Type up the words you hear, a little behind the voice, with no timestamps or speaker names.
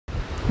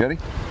Ready?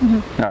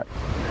 Mm-hmm. All right.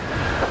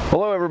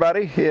 Hello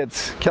everybody,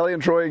 it's Kelly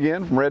and Troy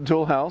again from Red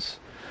Tool House.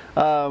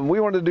 We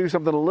wanted to do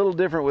something a little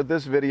different with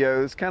this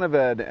video. It's kind of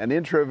an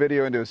intro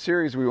video into a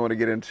series we want to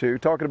get into,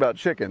 talking about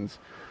chickens.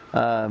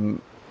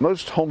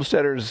 Most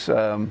homesteaders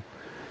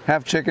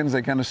have chickens.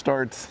 They kind of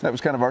start, that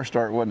was kind of our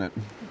start, wasn't it?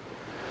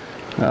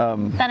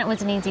 Thought it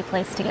was an easy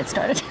place to get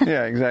started.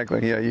 Yeah,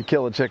 exactly. Yeah, you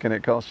kill a chicken,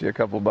 it costs you a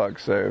couple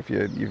bucks. So if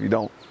you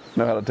don't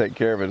know how to take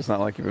care of it, it's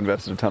not like you've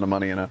invested a ton of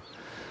money in a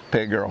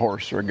pig or a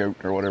horse or a goat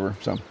or whatever.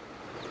 So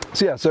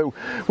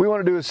we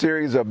want to do a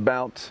series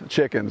about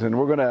chickens, and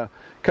we're going to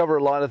cover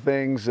a lot of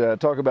things,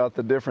 talk about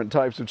the different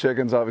types of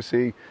chickens,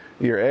 obviously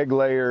your egg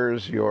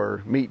layers,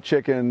 your meat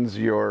chickens,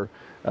 your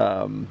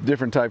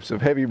different types of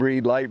heavy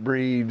breed, light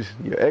breed,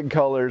 your egg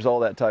colors,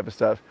 all that type of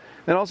stuff.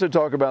 And also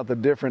talk about the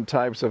different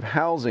types of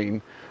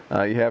housing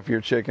you have for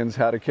your chickens,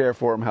 how to care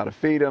for them, how to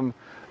feed them,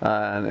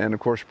 and of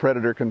course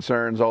predator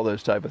concerns, all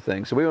those type of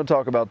things. So we want to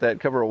talk about that,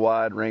 cover a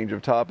wide range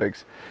of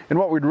topics. And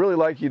what we'd really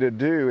like you to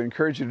do,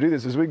 encourage you to do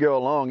this as we go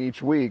along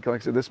each week.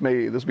 Like I said, this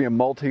will be a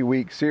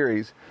multi-week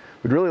series.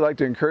 We'd really like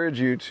to encourage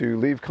you to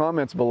leave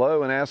comments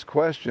below and ask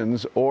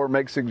questions or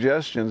make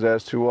suggestions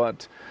as to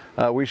what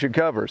we should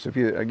cover. So if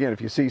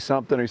you see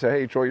something or you say,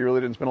 hey Troy, you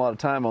really didn't spend a lot of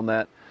time on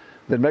that,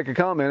 then make a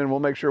comment and we'll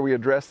make sure we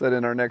address that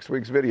in our next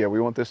week's video. We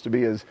want this to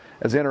be as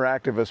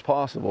interactive as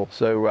possible.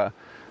 So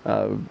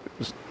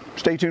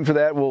stay tuned for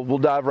that. We'll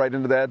dive right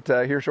into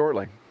that here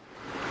shortly.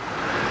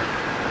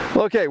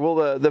 Okay,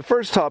 well the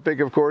first topic,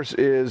 of course,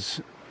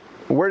 is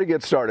where to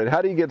get started.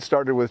 How do you get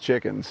started with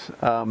chickens?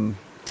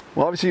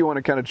 Well, obviously you want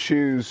to kind of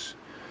choose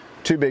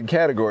two big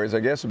categories,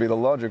 I guess would be the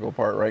logical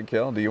part, right,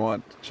 Kel? Do you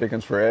want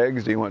chickens for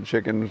eggs? Do you want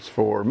chickens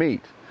for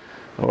meat?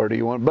 Or do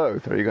you want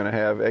both? Are you going to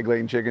have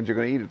egg-laying chickens you're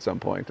going to eat at some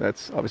point?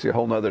 That's obviously a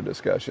whole nother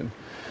discussion.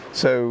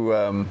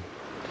 So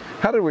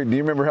do you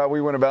remember how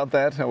we went about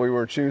that? How we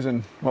were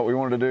choosing what we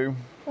wanted to do?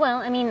 Well,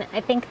 I mean,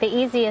 I think the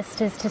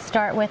easiest is to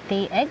start with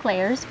the egg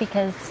layers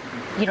because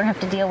you don't have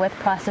to deal with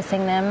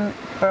processing them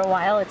for a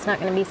while. It's not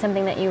going to be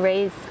something that you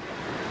raise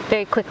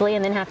very quickly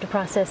and then have to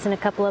process in a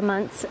couple of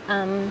months.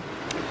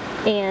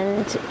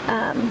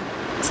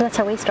 So that's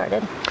how we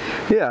started.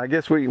 Yeah, I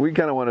guess we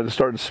kind of wanted to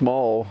start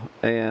small,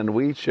 and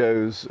we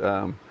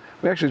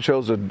actually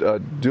chose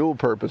a dual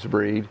purpose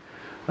breed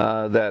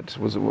that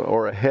was,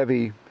 or a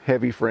heavy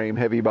frame,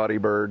 heavy body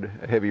bird,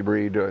 heavy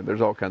breed.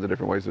 There's all kinds of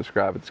different ways to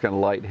describe it. It's kind of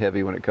light,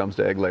 heavy when it comes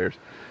to egg layers.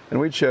 And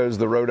we chose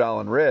the Rhode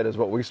Island Red as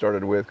what we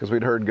started with because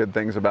we'd heard good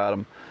things about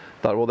them.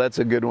 Thought, well, that's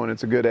a good one.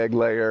 It's a good egg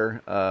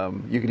layer.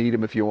 You can eat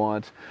them if you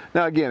want.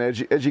 Now, again, as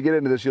you get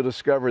into this, you'll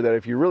discover that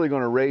if you're really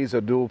going to raise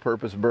a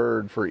dual-purpose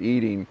bird for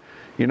eating,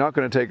 you're not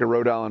going to take a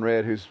Rhode Island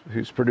Red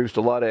who's produced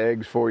a lot of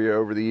eggs for you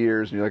over the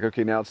years, and you're like,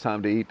 okay, now it's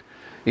time to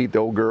eat the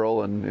old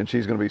girl, and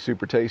she's going to be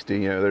super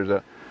tasty. You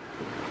know,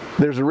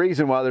 there's a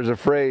reason why there's a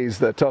phrase,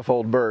 the tough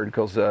old bird,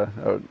 because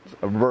a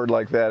bird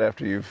like that,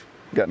 after you've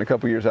gotten a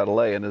couple years out of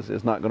laying,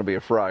 is not going to be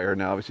a fryer.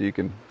 Now, obviously, you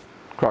can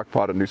crock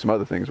pot and do some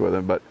other things with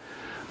them, but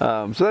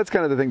so that's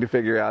kind of the thing to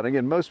figure out.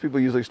 Again, most people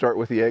usually start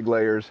with the egg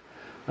layers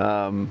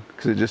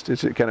because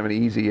it's kind of an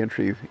easy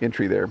entry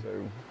there.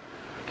 So,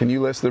 can you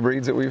list the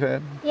breeds that we've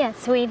had?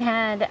 Yes, we've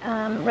had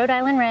Rhode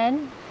Island Red,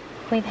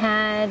 we've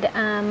had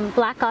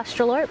Black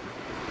Australorp,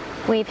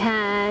 we've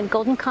had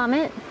Golden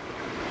Comet,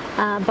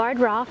 Barred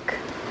Rock,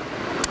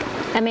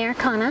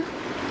 Americana.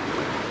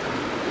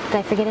 Did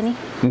I forget any?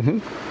 Mm-hmm.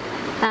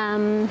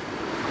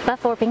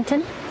 Buff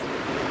Orpington.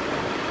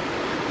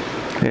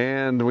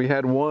 And we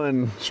had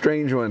one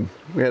strange one.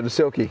 We had a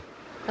Silky.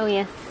 Oh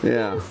yes.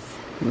 Yeah. Yes.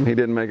 He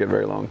didn't make it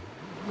very long.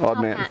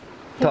 Odd man.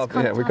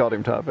 Yeah, we called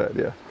him Top Hat.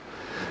 Yeah.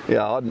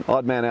 Yeah.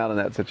 Odd man out in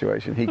that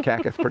situation. He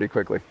cacketh pretty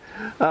quickly.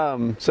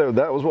 So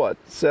that was what,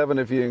 7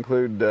 if you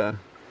include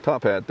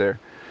Top Hat there.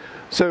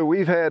 So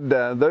we've had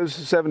those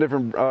 7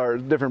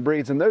 different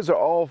breeds, and those are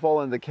all fall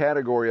in the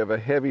category of a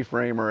heavy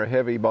frame or a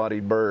heavy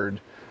bodied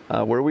bird.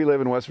 Where we live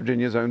in West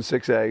Virginia, Zone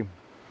 6A,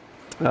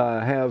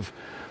 have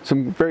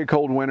some very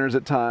cold winters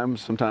at times.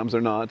 Sometimes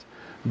they're not,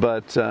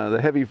 but the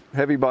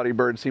heavy body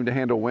birds seem to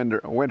handle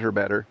winter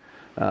better.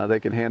 They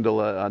can handle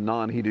a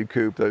non-heated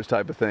coop, those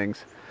type of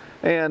things.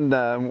 And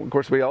of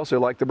course, we also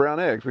like the brown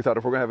eggs. We thought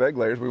if we're gonna have egg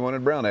layers, we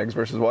wanted brown eggs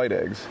versus white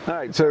eggs. All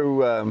right,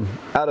 so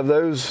out of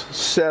those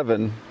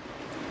 7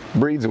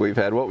 breeds that we've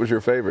had, what was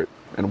your favorite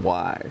and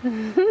why?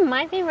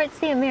 My favorite's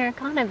the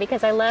Americana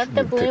because I love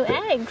the blue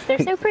eggs. They're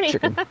so pretty.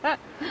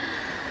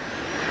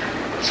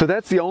 So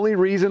that's the only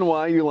reason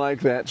why you like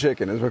that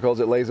chicken, is because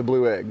it lays a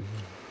blue egg?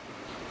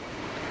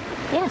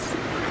 Yes.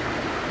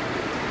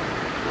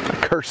 I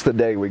curse the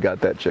day we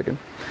got that chicken.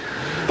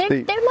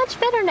 They're much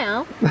better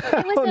now.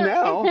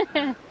 Now?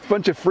 A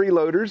bunch of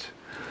freeloaders.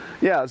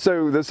 Yeah,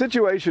 so the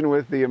situation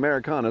with the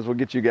Americanas, we'll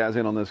get you guys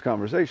in on this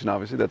conversation,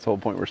 obviously. That's the whole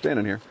point we're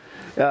standing here.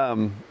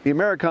 The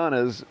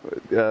Americanas,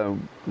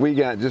 we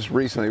got just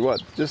recently,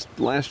 just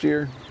last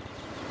year?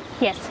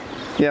 Yes.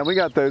 Yeah, we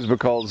got those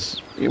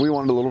because we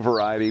wanted a little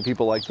variety.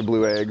 People like the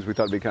blue eggs. We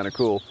thought it'd be kind of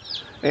cool.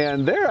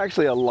 And they're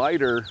actually a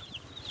lighter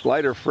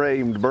lighter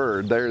framed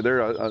bird.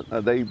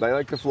 They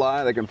like to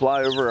fly. They can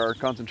fly over our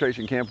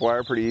concentration camp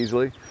wire pretty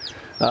easily.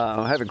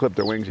 I haven't clipped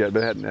their wings yet,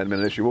 but it hadn't been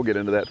an issue. We'll get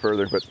into that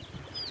further. But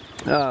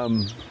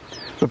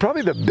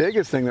probably the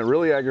biggest thing that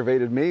really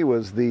aggravated me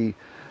was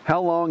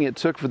how long it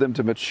took for them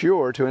to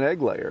mature to an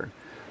egg layer.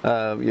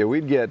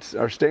 We'd get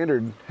our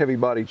standard heavy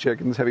body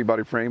chickens, heavy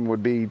body frame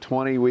would be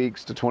 20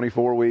 weeks to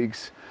 24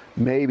 weeks,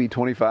 maybe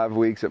 25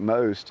 weeks at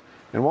most.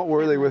 And what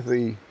were they with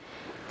the?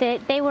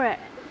 They were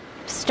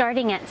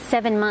starting at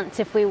 7 months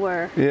if we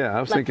were. Yeah,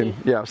 I was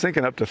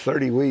thinking up to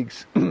 30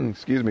 weeks.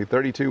 Excuse me,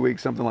 32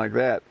 weeks, something like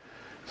that.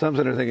 So I'm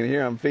sitting there thinking,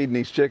 here I'm feeding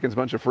these chickens a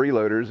bunch of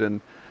freeloaders,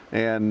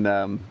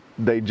 and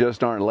they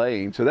just aren't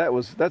laying. So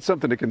that's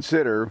something to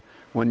consider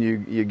when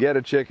you get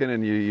a chicken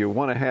and you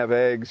want to have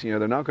eggs.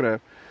 You're not going to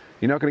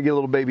get a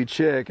little baby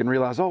chick and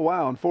realize, oh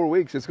wow, in 4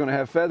 weeks it's going to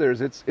have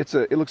feathers.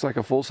 It looks like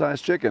a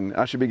full-size chicken.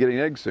 I should be getting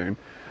eggs soon.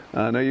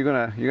 No, you're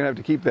gonna have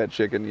to keep that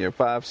chicken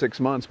 5-6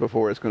 months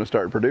before it's going to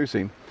start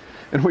producing.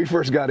 And we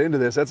first got into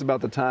this, that's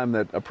about the time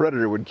that a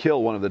predator would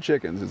kill one of the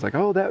chickens. It's like,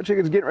 oh, that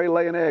chicken's getting ready to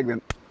lay an egg,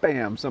 then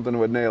bam, something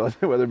would nail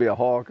it, whether it be a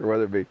hawk or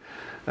whether it be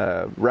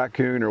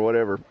raccoon or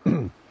whatever.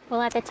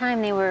 Well, at the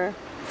time they were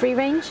free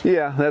range?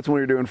 Yeah, that's when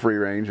we were doing free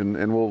range, and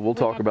we'll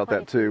talk about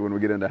that too when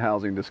we get into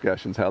housing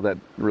discussions, how that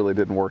really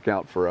didn't work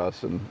out for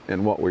us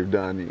and what we've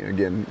done.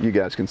 Again, you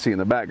guys can see in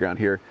the background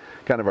here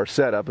kind of our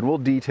setup, and we'll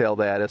detail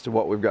that as to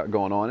what we've got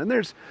going on. And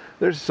there's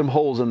some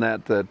holes in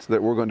that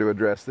we're going to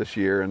address this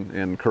year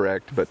and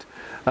correct. But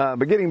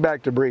getting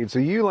back to breed, so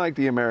you like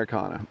the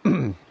Americana.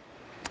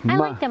 I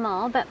like them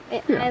all, but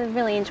I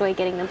really enjoy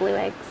getting the blue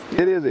eggs.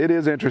 It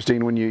is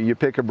interesting when you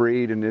pick a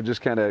breed and it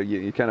just kind of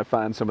you kind of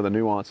find some of the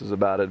nuances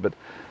about it. But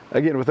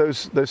again, with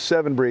those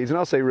 7 breeds, and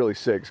I'll say really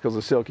 6, because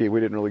the Silky, we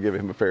didn't really give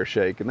him a fair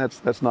shake, and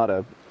that's not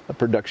a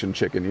production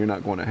chicken. You're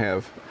not going to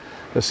have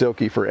a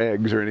Silky for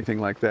eggs or anything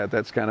like that.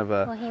 That's kind of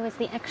a. Well, he was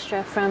the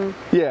extra from.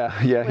 Yeah,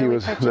 he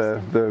was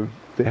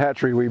the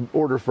hatchery we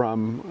order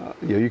from.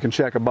 You can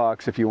check a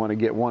box if you want to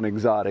get one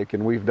exotic,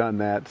 and we've done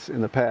that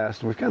in the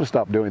past. We've kind of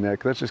stopped doing that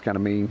because that's just kind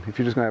of mean. If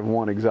you're just going to have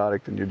one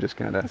exotic, then you're just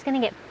kind of. He's going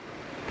to get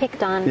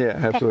picked on. Yeah,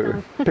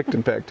 absolutely, picked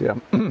and pecked. Yeah.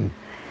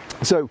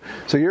 So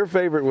your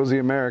favorite was the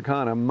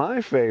Americana.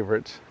 My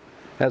favorite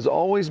has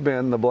always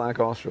been the black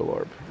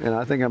Australorp, and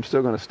I think I'm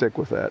still going to stick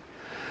with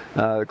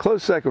that.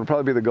 Close second would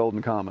probably be the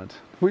Golden Comet.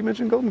 We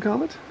mentioned Golden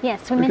Comet?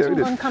 Yes, we mentioned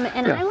Golden Comet,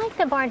 and I like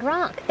the Barred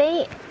Rock.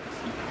 They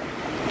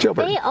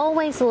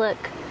always look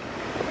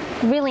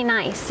really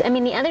nice. I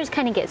mean, the others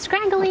kind of get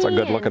scraggly. That's a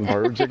good-looking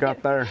birds you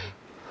got there.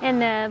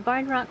 And the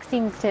Barred Rock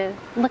seems to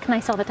look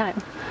nice all the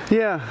time.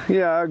 Yeah,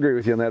 I agree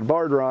with you on that.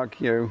 Barred Rock,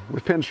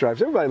 with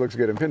pinstripes, everybody looks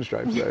good in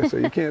pinstripes though, so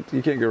you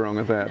can't go wrong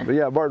with that. But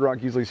yeah, Barred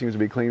Rock usually seems to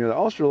be cleaner. The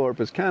Australorp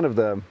is kind of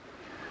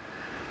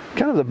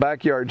the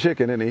backyard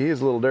chicken, and he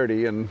is a little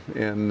dirty and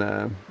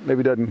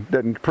maybe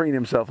doesn't preen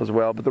himself as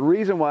well. But the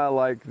reason why I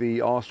like the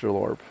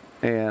Australorp,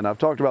 and I've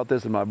talked about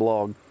this in my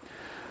blog,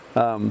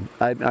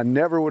 I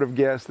never would have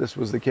guessed this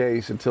was the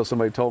case until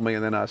somebody told me,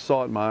 and then I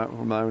saw it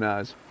with my own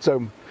eyes.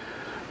 So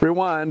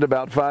rewind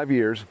about 5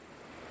 years.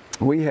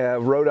 We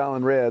have Rhode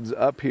Island Reds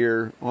up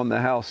here on the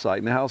house site,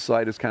 and the house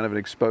site is kind of an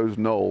exposed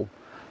knoll.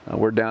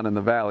 We're down in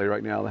the valley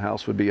right now. The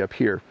house would be up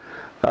here.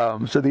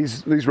 So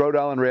these Rhode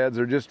Island Reds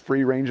are just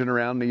free ranging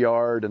around the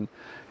yard,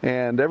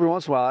 and every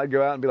once in a while I'd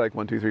go out and be like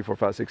 1, 2, 3, 4,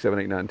 5, 6, 7,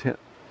 8, 9, 10.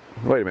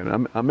 Wait a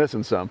minute, I'm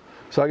missing some.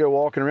 So I go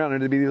walking around,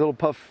 and there'd be these little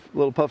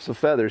puffs of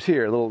feathers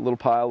here, little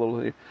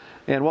pile,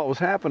 and what was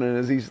happening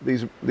is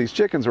these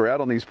chickens were out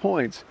on these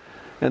points,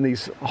 and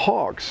these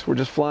hawks were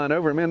just flying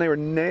over. Man, they were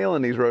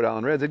nailing these Rhode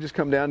Island Reds. They'd just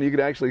come down, and you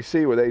could actually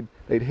see where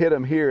they'd hit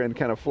them here and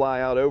kind of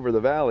fly out over the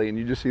valley, and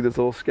you just see this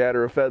little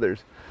scatter of feathers,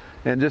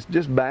 and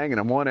just banging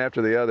them one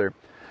after the other.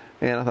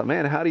 And I thought,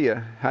 man, how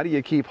do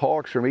you keep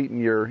hawks from eating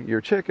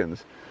your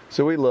chickens?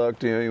 So we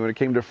looked, when it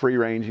came to free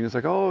ranging, it's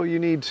like, oh, you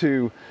need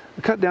to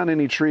cut down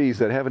any trees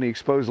that have any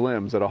exposed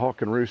limbs that a hawk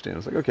can roost in.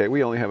 It's like, okay,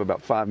 we only have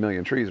about 5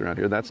 million trees around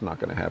here. That's not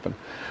going to happen.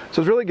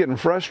 So I was really getting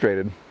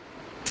frustrated.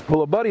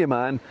 Well, a buddy of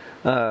mine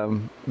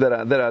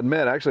that I'd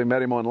met, I actually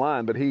met him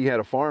online, but he had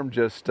a farm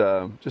just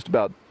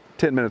about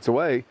 10 minutes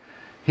away.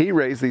 He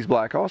raised these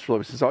black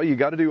Australorps. He says, all you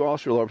got to do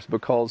Australorps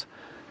because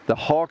the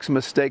hawks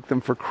mistake them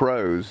for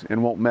crows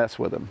and won't mess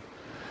with them.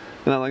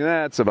 And I'm like,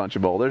 that's a bunch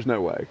of bull. There's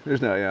no way.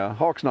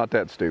 Hawk's not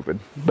that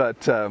stupid.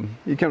 But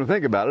you come to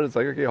think about it, it's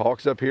like, okay,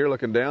 hawk's up here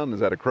looking down.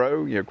 Is that a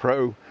crow?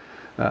 Crow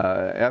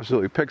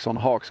absolutely picks on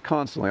hawks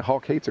constantly. A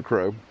hawk hates a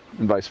crow,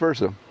 and vice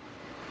versa.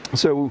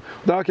 So,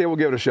 okay, we'll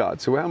give it a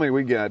shot. So how many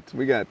we got?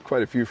 We got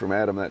quite a few from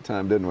Adam that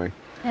time, didn't we?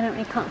 I don't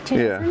recall. 2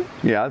 dozen?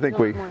 Yeah, I think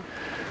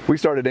we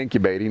started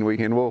incubating.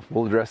 And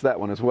we'll address that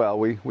one as well.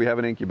 We have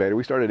an incubator.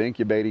 We started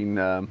incubating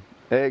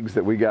eggs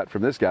that we got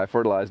from this guy,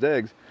 fertilized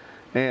eggs,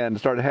 and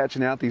started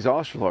hatching out these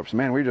Australorps.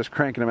 Man, we were just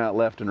cranking them out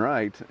left and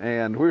right,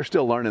 and we were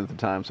still learning at the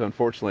time. So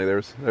unfortunately,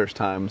 there's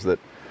times that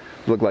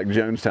look like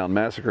Jonestown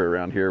Massacre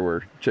around here,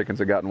 where chickens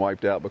had gotten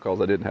wiped out because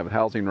they didn't have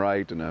housing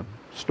right and a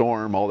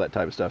storm, all that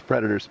type of stuff,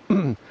 predators.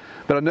 But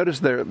I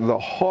noticed the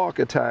hawk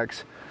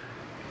attacks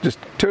just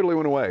totally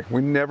went away.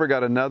 We never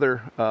got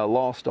another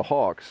loss to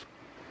hawks.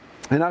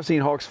 And I've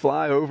seen hawks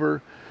fly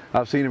over.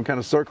 I've seen them kind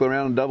of circle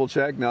around and double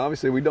check. Now,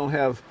 obviously, we don't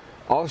have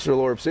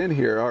Australorps in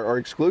here, are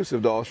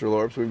exclusive to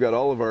Australorps. We've got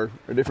all of our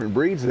different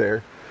breeds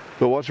there.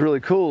 But what's really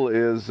cool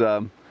is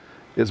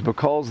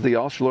because the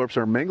Australorps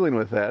are mingling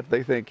with that,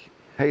 they think,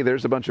 hey,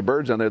 there's a bunch of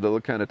birds on there that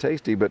look kind of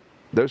tasty, but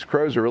those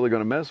crows are really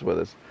going to mess with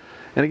us.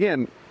 And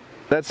again,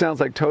 that sounds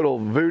like total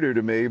voodoo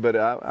to me, but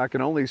I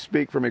can only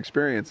speak from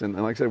experience.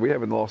 And like I said, we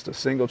haven't lost a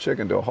single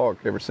chicken to a hawk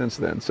ever since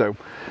then. So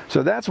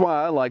that's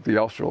why I like the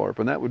Australorp,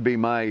 and that would be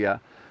my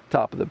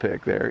top of the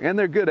pick there. And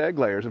they're good egg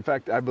layers. In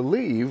fact, I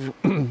believe,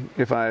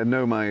 if I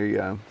know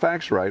my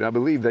facts right, I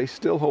believe they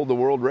still hold the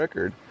world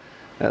record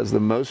as the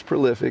most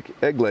prolific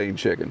egg-laying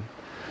chicken.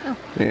 Oh.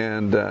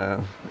 And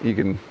you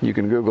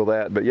can Google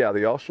that. But yeah,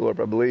 the Australorp,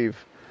 I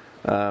believe,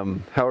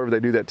 however they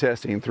do that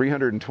testing,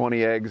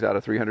 320 eggs out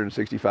of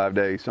 365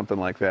 days, something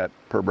like that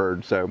per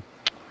bird. So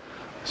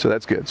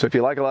that's good. So if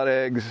you like a lot of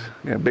eggs,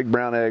 big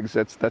brown eggs,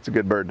 that's a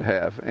good bird to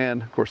have.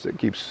 And of course, it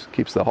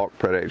keeps the hawk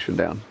predation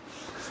down.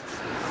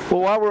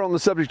 Well, while we're on the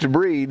subject of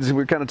breeds,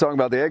 we're kind of talking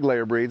about the egg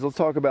layer breeds. Let's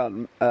talk about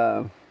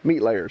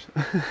meat layers.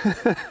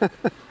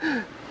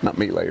 Not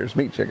meat layers,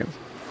 meat chickens.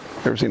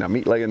 Ever seen a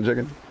meat laying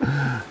chicken?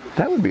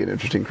 That would be an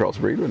interesting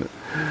crossbreed, wouldn't it?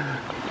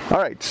 All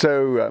right,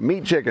 so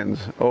meat chickens,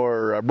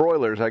 or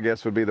broilers, I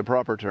guess would be the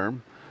proper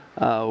term.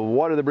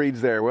 What are the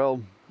breeds there?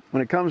 Well,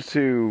 when it comes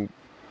to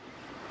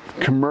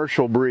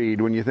commercial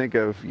breed, when you think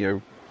of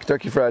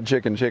Kentucky Fried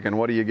Chicken,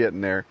 what are you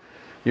getting there?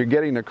 You're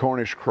getting a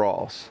Cornish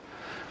cross,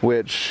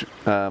 which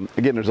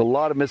again, there's a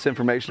lot of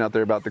misinformation out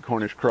there about the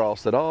Cornish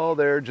cross, that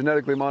they're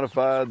genetically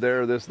modified,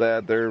 they're this,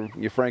 that, they're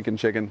your Franken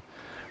chicken.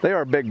 They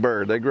are a big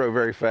bird. They grow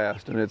very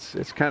fast, and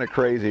it's kind of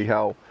crazy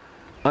how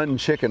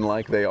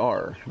unchicken-like they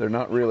are. They're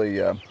not really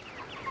a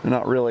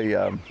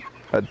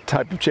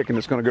type of chicken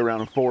that's going to go around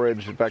and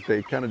forage. In fact,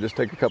 they kind of just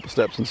take a couple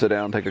steps and sit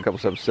down, take a couple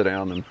steps, sit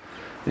down, and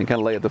kind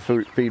of lay at the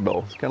feed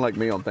bowl. It's kind of like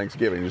me on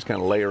Thanksgiving, just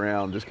kind of lay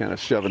around, just kind of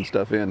shoving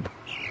stuff in.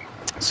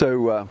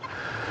 So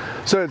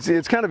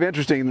it's kind of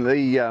interesting.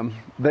 They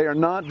are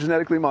not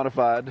genetically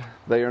modified.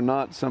 They are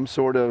not some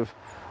sort of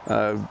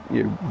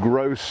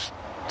gross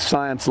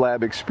science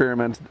lab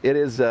experiment. It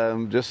is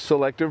just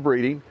selective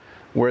breeding,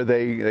 where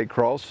they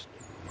cross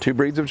two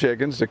breeds of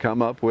chickens to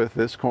come up with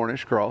this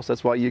Cornish cross.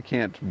 That's why you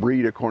can't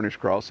breed a Cornish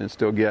cross and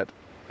still get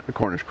a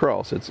Cornish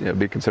cross. It's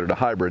be considered a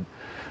hybrid.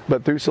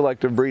 But through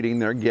selective breeding,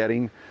 they're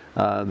getting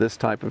this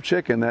type of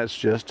chicken that's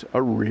just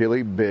a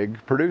really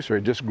big producer.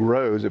 It just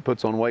grows. It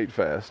puts on weight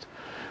fast.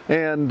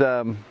 And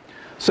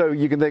so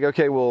you can think,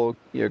 okay, well,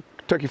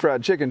 Kentucky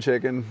Fried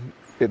Chicken.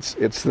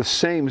 It's the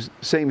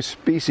same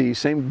species,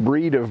 same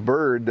breed of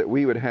bird that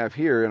we would have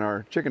here in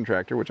our chicken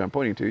tractor, which I'm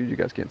pointing to. You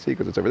guys can't see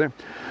because it's over there.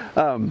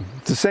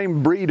 It's the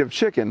same breed of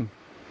chicken.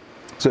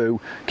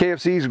 So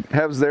KFC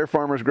has their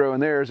farmers growing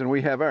theirs, and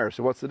we have ours.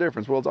 So what's the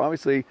difference? Well,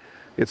 obviously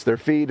it's their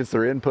feed, it's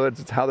their inputs,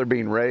 it's how they're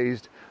being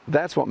raised.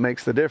 That's what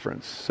makes the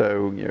difference.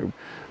 So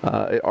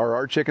are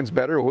our chickens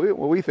better?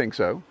 Well, we think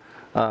so.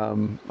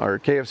 Are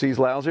KFC's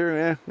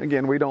lousier?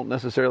 Again, we don't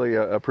necessarily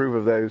approve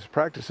of those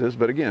practices,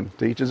 but again,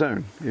 to each his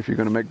own. If you're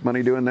going to make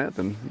money doing that,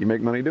 then you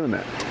make money doing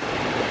that.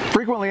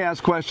 Frequently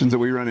asked questions that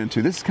we run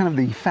into. This is kind of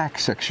the fact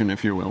section,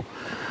 if you will.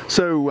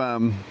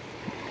 So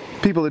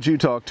people that you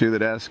talk to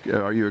that ask,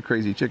 are you a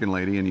crazy chicken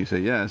lady? And you say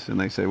yes, and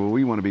they say, well,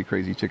 we want to be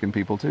crazy chicken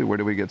people too. Where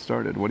do we get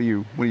started? What do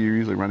you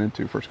usually run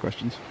into first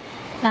questions?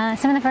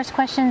 Some of the first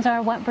questions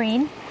are, what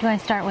breed do I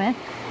start with?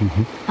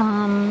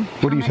 Mm-hmm.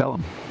 What do you tell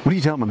them? What do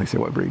you tell them when they say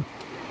what breed?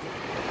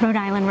 Rhode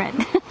Island Red.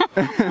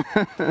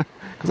 Because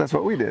that's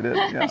what we did.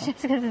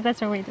 Just because that's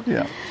what we did.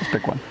 Yeah, just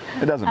pick one.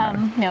 It doesn't matter.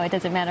 No, it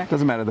doesn't matter. It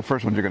doesn't matter. The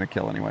first ones you're going to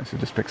kill anyway, so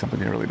just pick something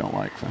you really don't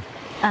like. So.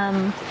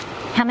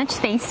 How much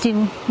space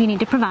do you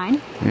need to provide?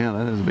 Yeah,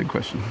 that is a big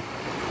question.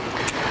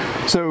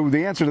 So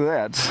the answer to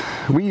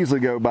that, we usually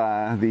go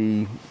by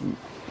the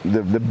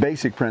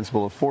basic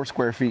principle of 4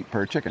 square feet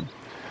per chicken.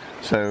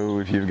 So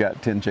if you've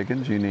got 10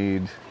 chickens, you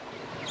need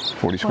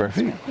 40 square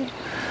feet.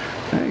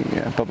 Hey,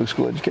 yeah, public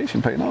school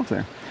education paying off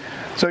there.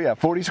 So yeah,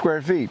 40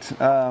 square feet.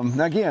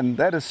 Now again,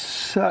 that is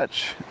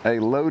such a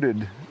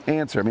loaded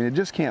answer. I mean, it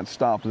just can't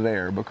stop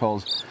there,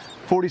 because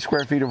 40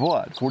 square feet of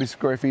what? 40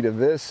 square feet of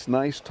this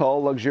nice,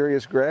 tall,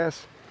 luxurious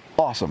grass?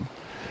 Awesome.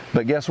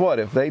 But guess what?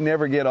 If they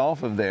never get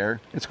off of there,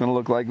 it's going to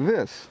look like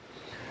this.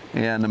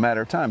 And in a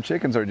matter of time,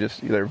 chickens are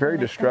they're very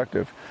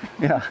destructive.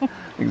 Yeah,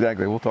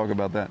 exactly. We'll talk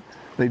about that.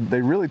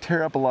 They really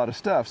tear up a lot of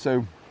stuff.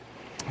 So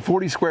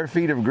 40 square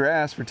feet of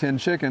grass for 10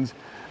 chickens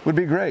would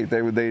be great.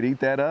 They'd eat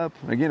that up.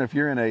 Again, if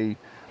you're in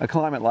a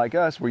climate like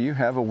us where you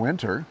have a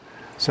winter,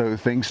 so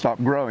things stop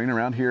growing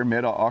around here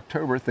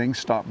mid-October, things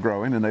stop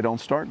growing, and they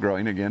don't start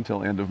growing again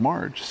till end of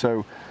March.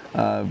 So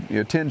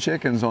 10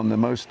 chickens on the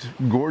most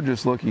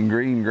gorgeous looking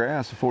green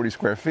grass, 40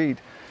 square feet,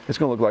 it's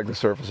going to look like the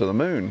surface of the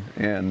moon,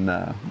 and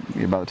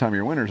by the time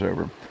your winter's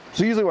over.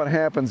 So usually what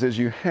happens is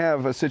you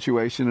have a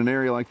situation, an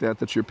area like that,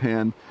 that's your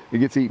pen, it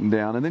gets eaten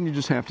down, and then you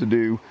just have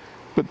to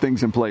put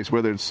things in place,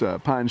 whether it's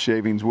pine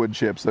shavings, wood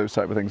chips, those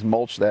type of things,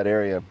 mulch that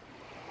area.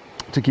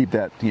 to keep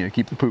that,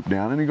 keep the poop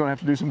down. And you're going to have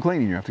to do some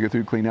cleaning. You have to go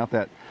through, clean out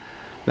that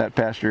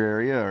pasture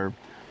area, or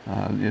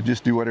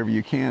just do whatever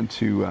you can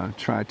to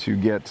try to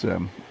get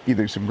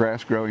either some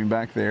grass growing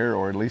back there,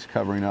 or at least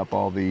covering up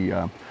all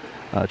the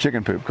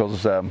chicken poop.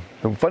 Because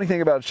the funny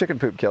thing about chicken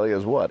poop, Kelly,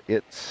 is what?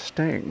 It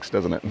stinks,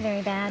 doesn't it?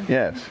 Very bad.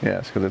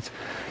 Yes, because it's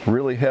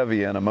really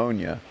heavy in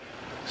ammonia.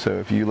 So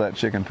if you let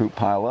chicken poop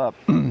pile up,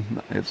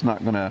 it's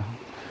not going to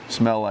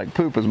smell like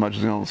poop as much as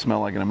it's going to smell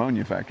like an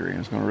ammonia factory.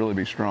 It's going to really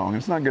be strong.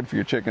 It's not good for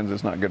your chickens.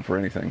 It's not good for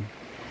anything.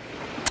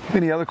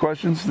 Any other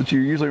questions that you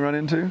usually run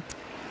into?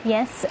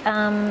 Yes.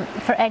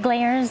 For egg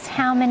layers,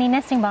 how many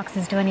nesting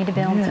boxes do I need to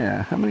build?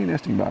 Yeah, how many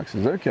nesting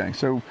boxes? Okay,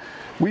 so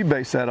we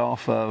base that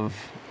off of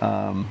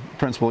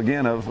principle,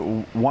 again, of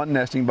 1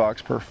 nesting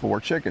box per 4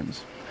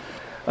 chickens.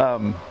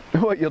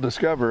 What you'll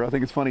discover, I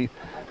think it's funny,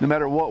 no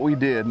matter what we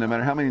did, no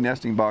matter how many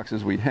nesting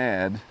boxes we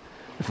had,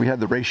 if we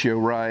had the ratio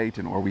right,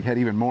 or we had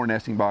even more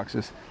nesting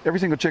boxes, every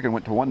single chicken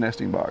went to 1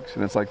 nesting box.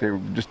 And it's like they were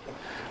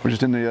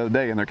just in the other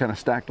day, and they're kind of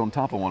stacked on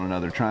top of one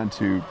another, trying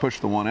to push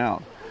the one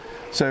out.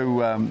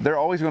 So they're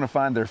always going to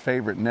find their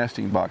favorite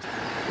nesting box.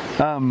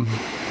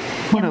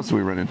 What else do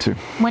we run into?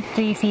 What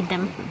do you feed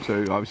them?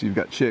 So obviously you've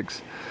got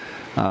chicks.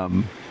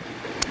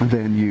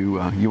 Then you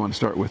want to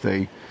start with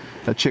a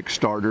chick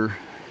starter.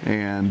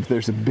 And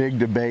there's a big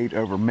debate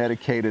over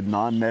medicated,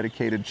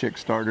 non-medicated chick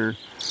starter.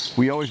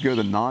 We always go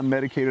the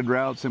non-medicated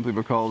route simply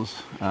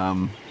because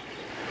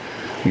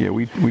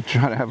we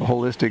try to have a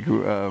holistic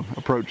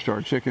approach to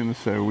our chickens,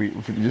 so we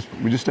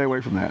just stay away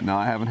from that. Now,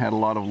 I haven't had a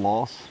lot of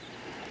loss,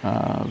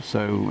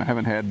 so I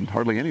haven't had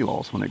hardly any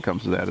loss when it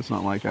comes to that. It's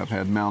not like I've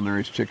had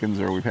malnourished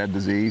chickens or we've had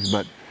disease,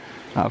 but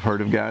I've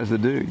heard of guys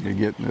that do. You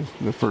get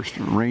the first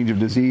range of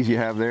disease you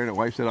have there and it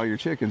wipes out all your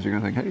chickens. You're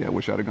going to think, hey, I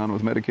wish I'd have gone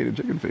with medicated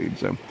chicken feed.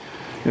 So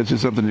it's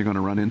just something you're going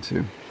to run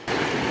into.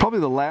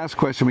 Probably the last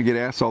question we get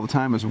asked all the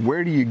time is,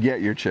 where do you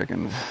get your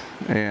chickens?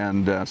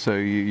 And so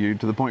you're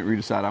to the point where you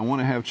decide, I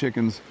want to have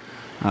chickens,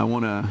 I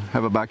want to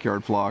have a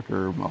backyard flock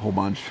or a whole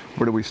bunch.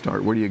 Where do we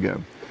start? Where do you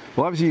go?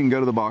 Well, obviously you can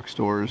go to the box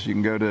stores. You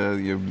can go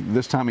to,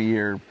 this time of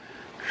year,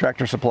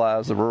 Tractor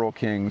Supplies, the Rural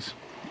Kings,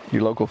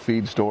 your local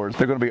feed stores.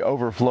 They're going to be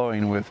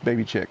overflowing with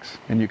baby chicks,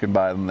 and you can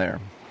buy them there.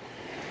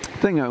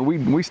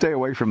 We stay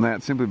away from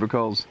that simply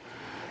because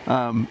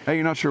A,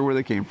 you're not sure where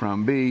they came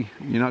from. B,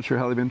 you're not sure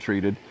how they've been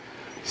treated.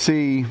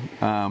 C,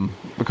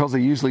 because they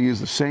usually use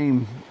the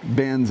same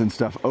bins and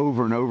stuff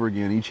over and over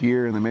again each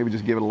year, and then maybe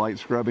just give it a light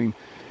scrubbing.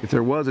 If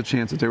there was a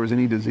chance that there was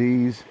any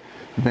disease,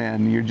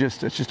 then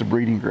it's just a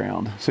breeding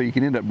ground. So you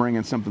can end up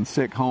bringing something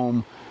sick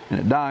home and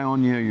it die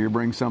on you. You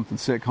bring something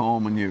sick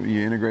home and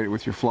you integrate it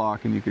with your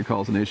flock, and you could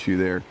cause an issue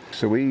there.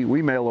 So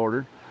we mail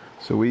order.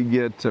 So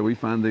we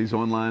find these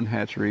online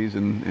hatcheries,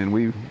 and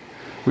we've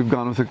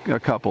gone with a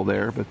couple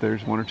there, but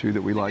there's 1 or 2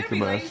 that we like the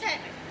best,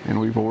 and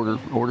we've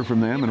order from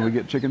them, and we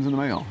get chickens in the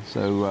mail.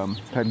 So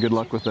had good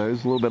luck with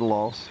those. A little bit of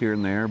loss here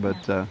and there,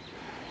 but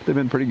they've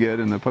been pretty good,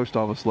 and the post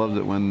office loves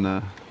it when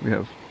we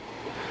have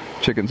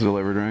chickens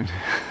delivered, right?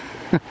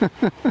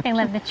 They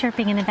love the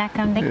chirping in the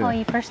background. They call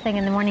you first thing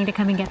in the morning to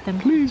come and get them.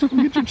 Please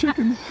come get your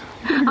chickens.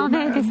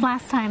 Although this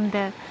last time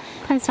the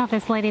post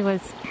office lady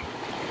was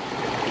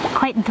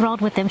quite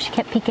enthralled with them. She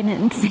kept peeking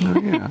in and seeing.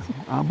 Oh, yeah,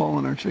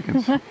 eyeballing our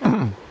chickens.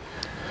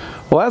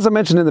 Well, as I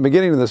mentioned in the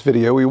beginning of this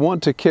video, we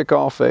want to kick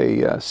off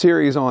a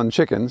series on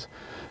chickens,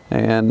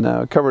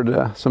 and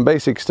covered some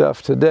basic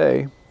stuff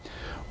today.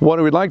 What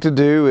we'd like to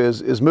do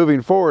is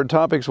moving forward,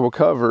 topics we'll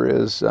cover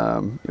is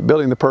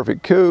building the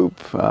perfect coop,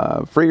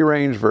 free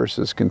range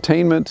versus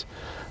containment,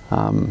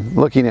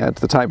 looking at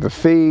the type of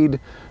feed,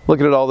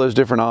 looking at all those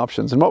different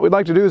options. And what we'd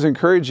like to do is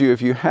encourage you,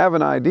 if you have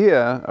an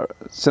idea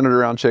centered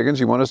around chickens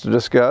you want us to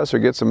discuss or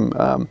get some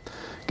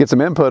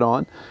input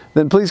on,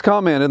 then please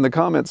comment in the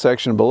comment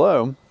section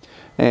below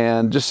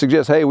and just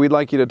suggest, hey, we'd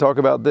like you to talk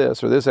about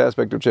this or this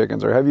aspect of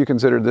chickens, or have you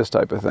considered this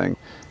type of thing?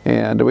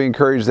 And we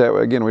encourage that.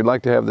 Again, we'd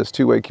like to have this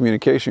two-way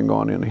communication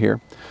going in here.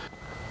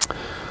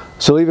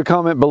 So leave a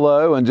comment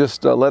below and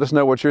just let us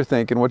know what you're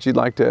thinking, what you'd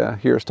like to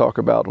hear us talk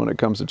about when it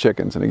comes to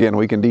chickens. And again,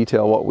 we can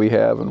detail what we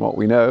have and what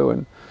we know,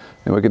 and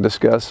we can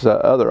discuss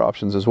other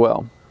options as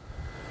well.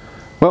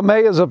 Well,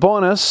 May is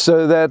upon us,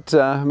 so that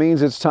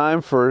means it's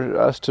time for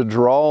us to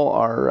draw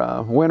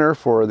our winner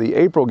for the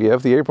April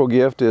gift. The April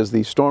gift is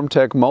the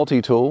StormTech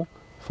multi-tool,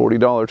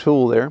 $40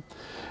 tool there.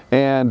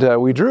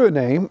 And we drew a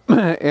name,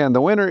 and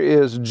the winner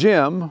is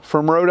Jim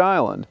from Rhode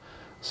Island.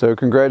 So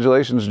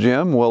congratulations,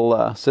 Jim.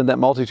 We'll send that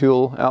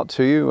multi-tool out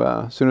to you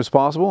as soon as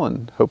possible,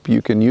 and hope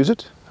you can use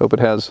it. Hope it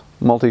has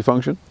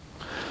multi-function.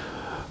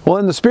 Well,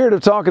 in the spirit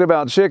of talking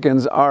about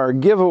chickens, our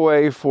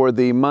giveaway for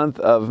the month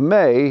of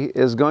May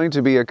is going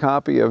to be a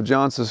copy of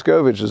John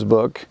Siskovich's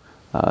book,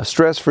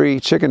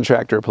 Stress-Free Chicken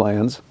Tractor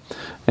Plans.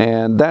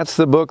 And that's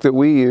the book that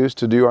we use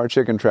to do our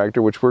chicken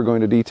tractor, which we're going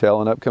to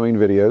detail in upcoming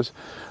videos.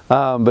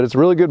 But it's a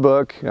really good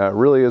book.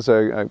 Really is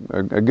a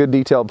good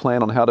detailed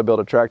plan on how to build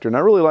a tractor. And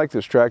I really like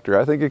this tractor.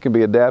 I think it can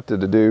be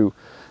adapted to do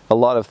a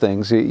lot of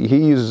things. He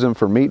uses them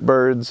for meat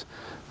birds.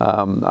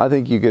 I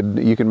think you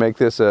can make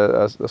this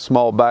a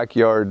small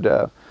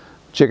backyard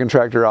chicken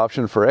tractor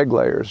option for egg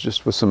layers,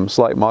 just with some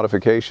slight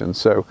modifications.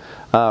 So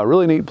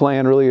really neat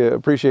plan. Really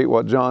appreciate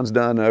what John's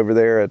done over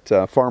there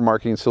at Farm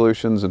Marketing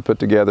Solutions and put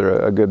together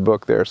a good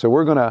book there. So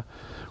we're gonna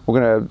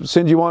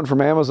send you one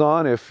from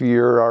Amazon if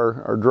you're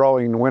our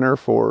drawing winner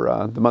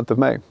for the month of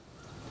May.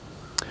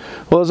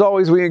 Well, as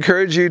always, we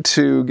encourage you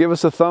to give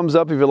us a thumbs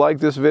up if you like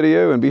this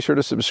video, and be sure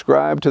to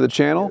subscribe to the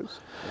channel.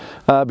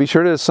 Be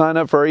sure to sign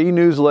up for our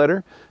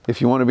e-newsletter.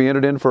 If you want to be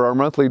entered in for our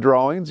monthly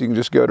drawings, you can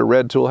just go to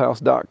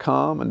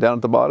redtoolhouse.com, and down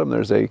at the bottom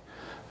there's a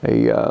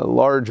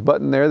large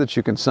button there that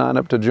you can sign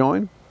up to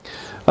join.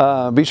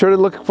 Be sure to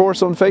look for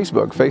us on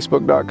Facebook.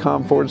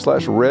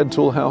 Facebook.com/Red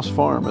Tool House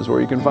Farm is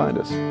where you can find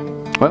us.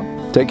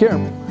 Well, take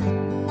care.